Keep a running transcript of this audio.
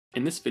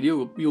In this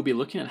video, we will be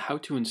looking at how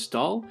to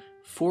install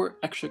 4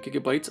 extra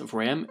gigabytes of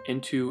RAM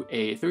into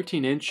a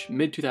 13-inch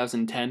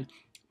mid-2010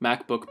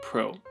 MacBook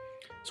Pro.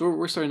 So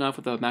we're starting off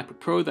with a MacBook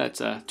Pro that's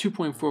a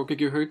 2.4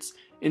 gigahertz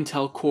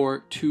Intel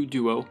Core 2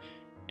 Duo,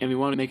 and we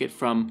want to make it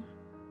from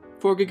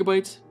 4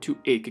 gigabytes to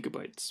 8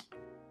 gigabytes.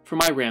 For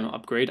my RAM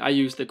upgrade, I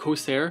use the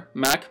Corsair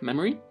Mac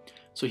memory.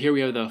 So here we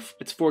have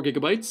it's 4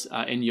 gigabytes,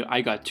 and I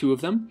got 2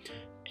 of them,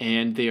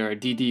 and they are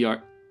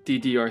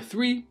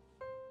DDR3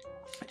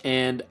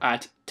 and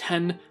at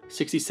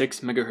 1066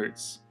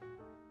 megahertz.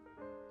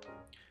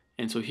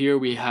 And so here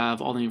we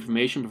have all the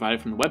information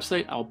provided from the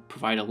website. I'll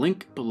provide a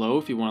link below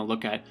if you want to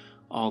look at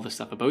all the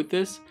stuff about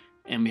this.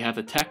 And we have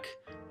the tech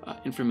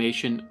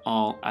information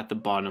all at the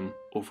bottom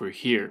over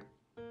here.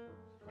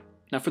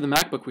 Now for the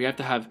MacBook, we have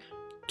to have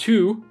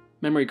 2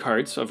 memory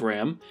cards of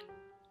RAM,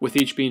 with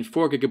each being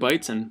 4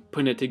 gigabytes, and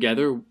putting it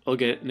together, we'll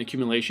get an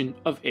accumulation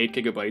of 8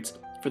 gigabytes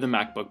for the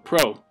MacBook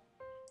Pro.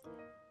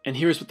 And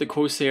here's what the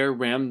Corsair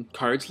RAM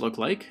cards look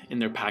like in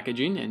their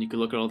packaging, and you can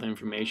look at all the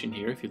information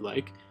here if you'd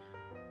like,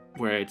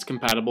 where it's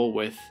compatible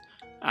with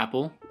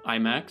Apple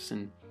iMacs,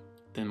 and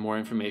then more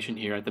information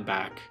here at the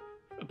back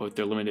about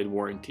their limited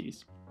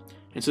warranties.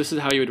 And so this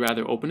is how you would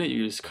rather open it.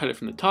 You just cut it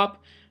from the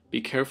top,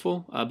 be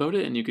careful about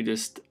it, and you could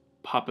just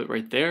pop it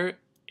right there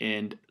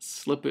and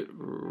slip it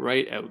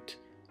right out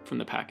from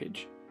the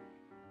package.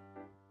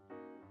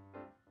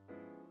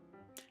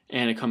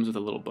 And it comes with a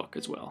little book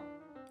as well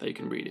that you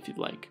can read if you'd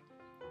like.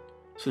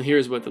 So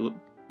here's what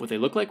they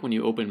look like when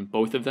you open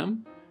both of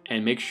them,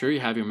 and make sure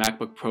you have your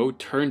MacBook Pro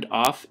turned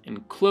off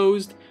and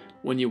closed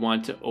when you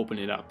want to open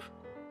it up.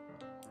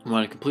 You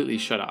want it completely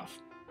shut off.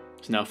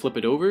 So now flip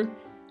it over.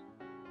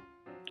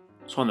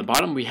 So on the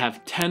bottom we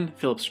have 10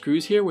 Phillips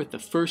screws here, with the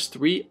first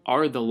 3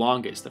 are the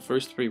longest. The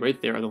first 3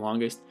 right there are the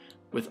longest,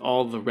 with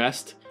all the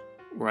rest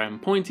where I'm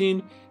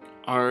pointing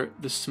are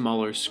the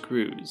smaller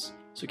screws.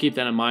 So keep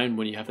that in mind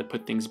when you have to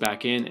put things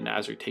back in and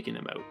as you're taking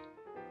them out.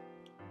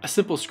 A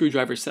simple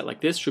screwdriver set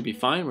like this should be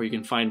fine, where you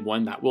can find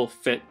one that will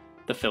fit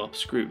the Phillips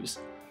screws.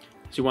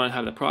 So you want to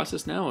have the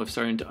process now of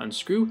starting to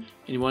unscrew, and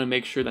you want to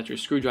make sure that your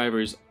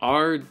screwdrivers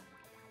are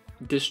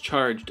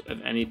discharged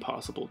of any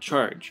possible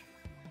charge.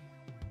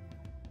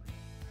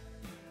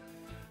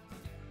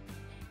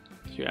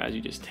 So as you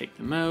just take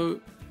them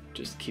out,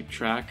 just keep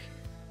track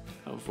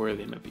of where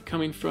they might be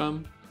coming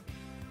from.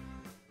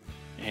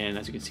 And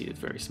as you can see, it's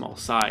very small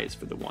size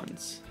for the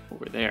ones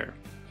over there,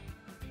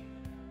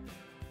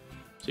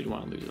 so you don't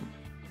want to lose them.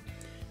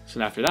 So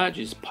after that,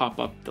 you just pop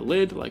up the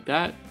lid like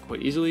that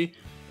quite easily,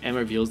 and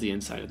reveals the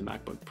inside of the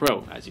MacBook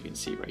Pro, as you can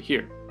see right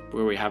here,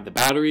 where we have the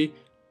battery,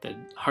 the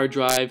hard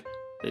drive,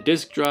 the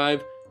disk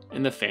drive,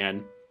 and the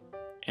fan.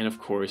 And of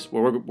course,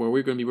 where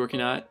we're going to be working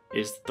at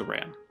is the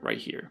RAM right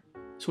here.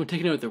 So when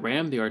taking out the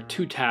RAM, there are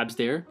 2 tabs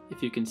there,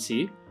 if you can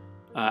see,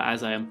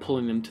 as I am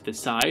pulling them to the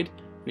side.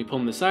 When you pull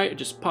them to the side, it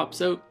just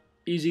pops out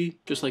easy,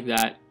 just like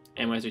that.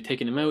 And as you're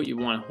taking them out, you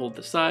want to hold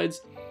the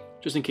sides,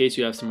 just in case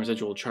you have some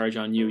residual charge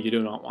on you. You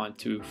do not want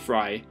to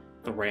fry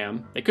the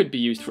RAM. They could be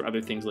used for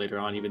other things later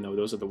on, even though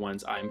those are the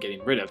ones I'm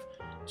getting rid of.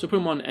 So put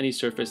them on any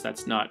surface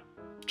that's not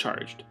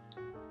charged.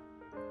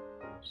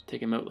 Just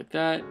take them out like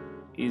that,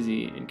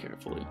 easy and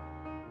carefully.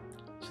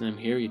 So then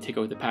here you take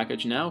out the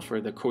package now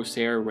for the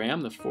Corsair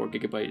RAM, the 4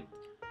 gigabyte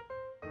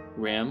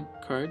RAM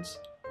cards.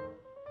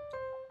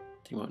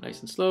 Take them out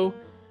nice and slow.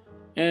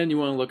 And you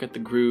want to look at the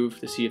groove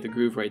to see if the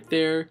groove right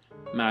there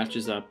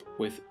matches up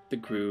with the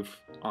groove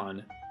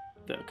on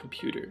the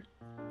computer,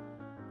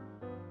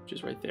 which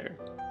is right there.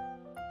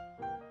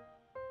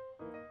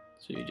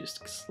 So you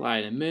just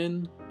slide them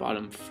in,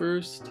 bottom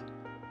first,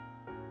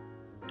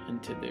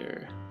 into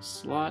their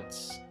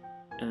slots,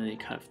 and then you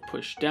kind of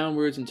push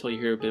downwards until you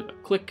hear a bit of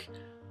a click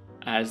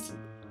as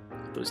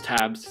those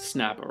tabs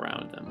snap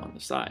around them on the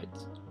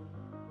sides.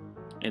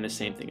 And the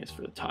same thing is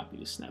for the top. You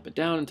just snap it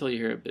down until you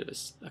hear a bit of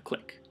a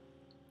click.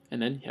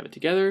 And then you have it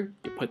together,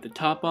 you put the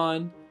top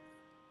on,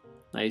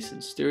 nice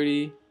and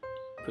sturdy,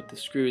 put the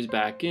screws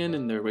back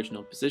in their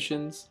original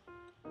positions.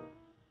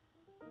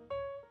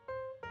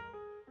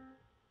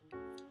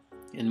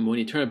 And when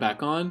you turn it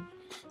back on,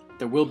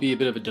 there will be a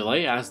bit of a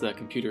delay as the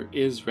computer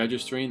is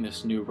registering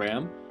this new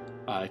RAM.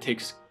 It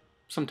takes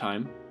some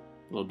time,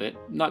 a little bit,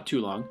 not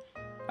too long,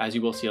 as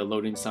you will see a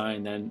loading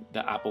sign, then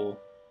the Apple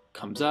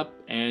comes up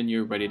and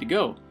you're ready to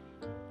go.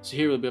 So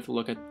here we'll be able to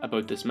look at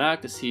about this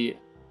Mac to see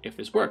if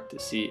this worked, to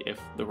see if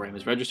the RAM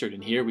is registered.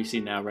 And here we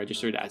see now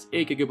registered as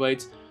 8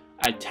 gigabytes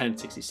at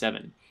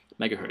 1067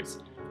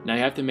 megahertz. Now you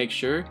have to make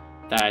sure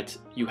that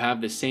you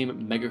have the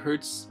same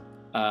megahertz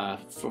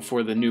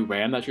for the new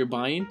RAM that you're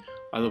buying,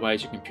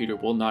 otherwise your computer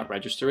will not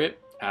register it,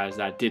 as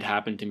that did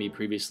happen to me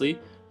previously.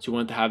 So you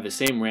want to have the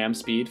same RAM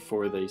speed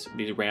for these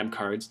RAM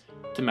cards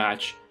to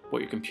match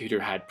what your computer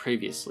had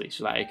previously,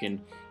 so that it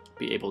can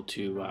be able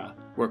to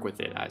work with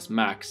it, as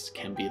Macs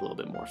can be a little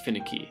bit more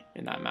finicky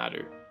in that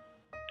matter.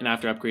 And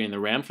after upgrading the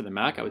RAM for the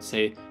Mac, I would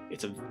say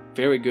it's a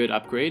very good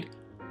upgrade.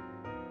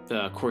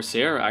 The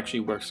Corsair actually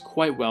works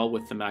quite well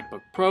with the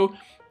MacBook Pro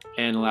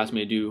and allows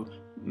me to do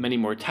many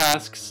more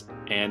tasks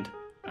and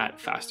at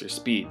faster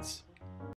speeds.